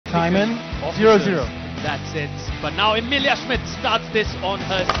Time in, officers. 0-0. That's it. But now Emilia Schmidt starts this on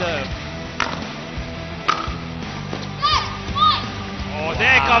her serve. Oh,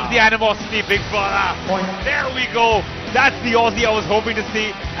 there comes the animosity, big brother. Point. There we go. That's the Aussie I was hoping to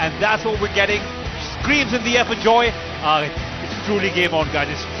see, and that's what we're getting. Screams in the air for joy. It's truly game on,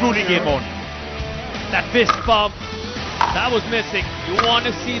 guys. It's truly game on. That fist bump, that was missing. You want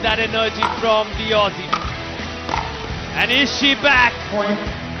to see that energy from the Aussie. And is she back? Point.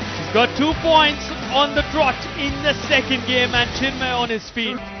 She's got 2 points on the trot in the second game, and Chinmay on his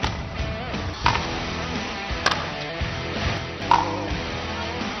feet.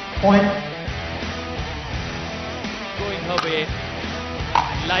 Point. Going her way,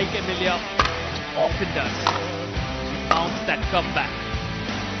 like Emilia often does. She mounts that comeback.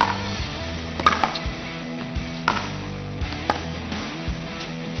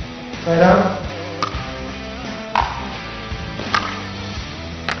 Side out.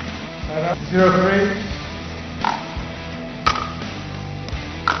 Side out. 0-3.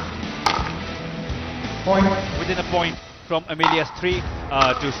 Point. Within a point from Emilia's 3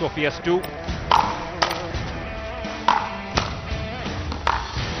 to Sofia's 2.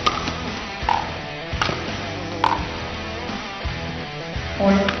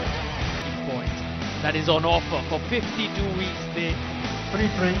 Point. That is on offer for 52 weeks. They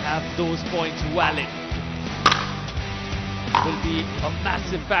 3-3. have those points valid. Will be a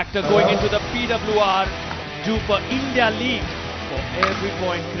massive factor going into the PWR dupr India League for every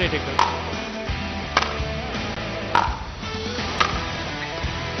point critical.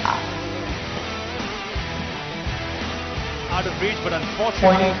 Out of reach, but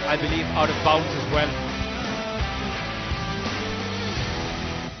unfortunately, I believe out of bounds as well.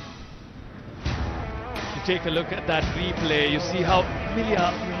 You take a look at that replay, you see how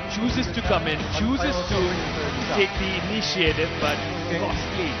Emilia chooses to come in, chooses to take the initiative, but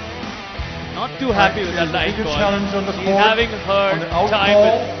costly. Not too happy with that line call. She's having her time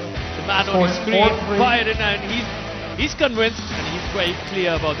with the man on his screen, Byron, and he's convinced and he's quite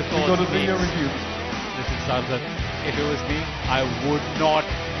clear about the call. Listen, Sanjay, if it was me, I would not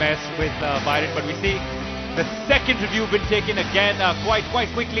mess with Byron, but we see the second review been taken again quite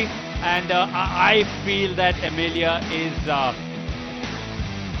quickly, and I feel that Emilia is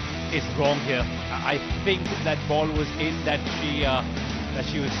wrong here. I think that ball was in that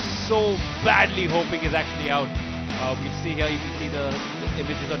she was so badly hoping is actually out. We see here, you can see the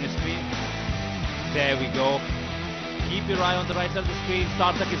images on your screen. There we go. Keep your eye on the right side of the screen.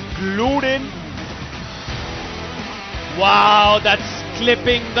 Sarthak is glued in. Wow, that's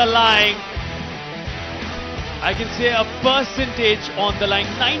clipping the line. I can say a percentage on the line,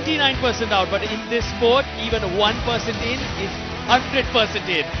 99% out, but in this sport, even 1% in is 100%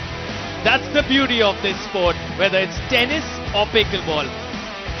 in. That's the beauty of this sport, whether it's tennis or pickleball.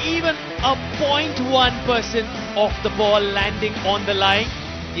 Even a 0.1% of the ball landing on the line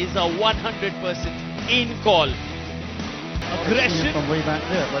is a 100% in call. Aggression, not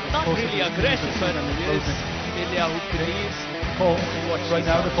really aggression, but it is Emilia who believes in what she's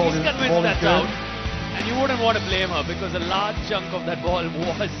convinced that's out. And you wouldn't want to blame her because a large chunk of that ball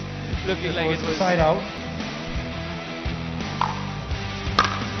was looking like it was side out.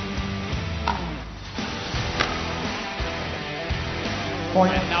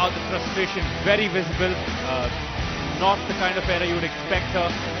 Point. And now the frustration very visible. Not the kind of error you would expect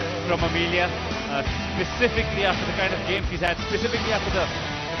her from Emilia, specifically after the kind of game she's had, specifically after the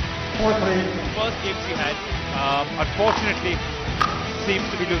 4-3. first game she had. Unfortunately, seems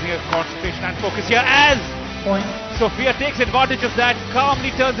to be losing her concentration and focus here as Point. Sofia takes advantage of that, calmly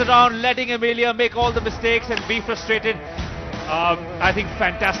turns around, letting Emilia make all the mistakes and be frustrated. I think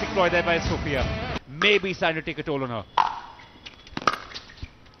fantastic ploy there by Sofia. Maybe starting to take a toll on her.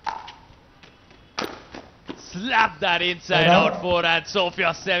 slap that inside out forehand.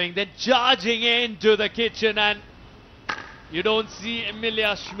 Sofia Sewing then charging into the kitchen, and you don't see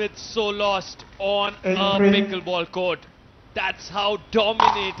Emilia Schmidt so lost on a pickleball court. That's how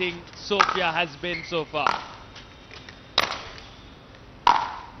dominating Sofia has been so far.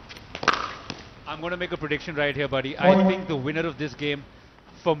 I'm going to make a prediction right here, buddy. I think the winner of this game,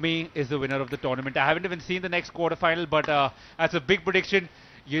 for me, is the winner of the tournament. I haven't even seen the next quarterfinal, but that's a big prediction.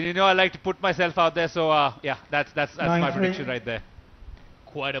 You know I like to put myself out there, so yeah, that's my prediction right there.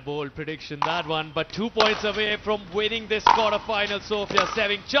 Quite a bold prediction, that one, but 2 points away from winning this quarterfinal. Sofia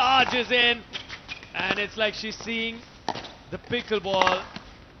Sewing charges in, and it's like she's seeing the pickleball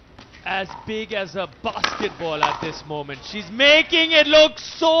as big as a basketball at this moment. She's making it look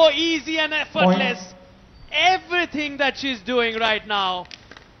so easy and effortless. Everything that she's doing right now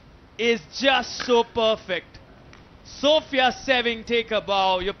is just so perfect. Sofia Sewing, take a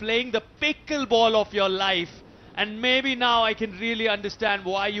bow. You're playing the pickleball of your life. And maybe now I can really understand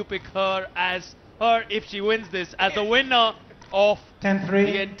why you pick her, if she wins this, as the winner of 10-3.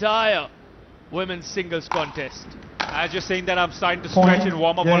 the entire women's singles contest. As you're saying that, I'm starting to Point, stretch and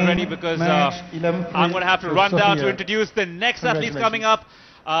warm up game, already because match, 11-3 I'm going to have to to run down to Sofia. introduce the next athletes coming up.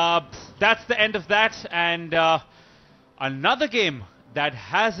 That's the end of that, and another game that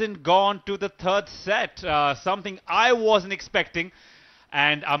hasn't gone to the third set. Something I wasn't expecting,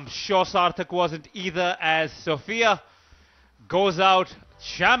 and I'm sure Sarthak wasn't either, as Sofia goes out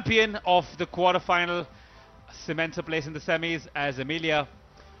champion of the quarterfinal, cements a place in the semis, as Emilia,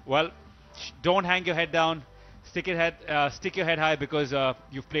 well, don't hang your head down, stick your head high, because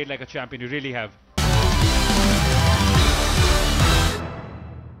you've played like a champion, you really have.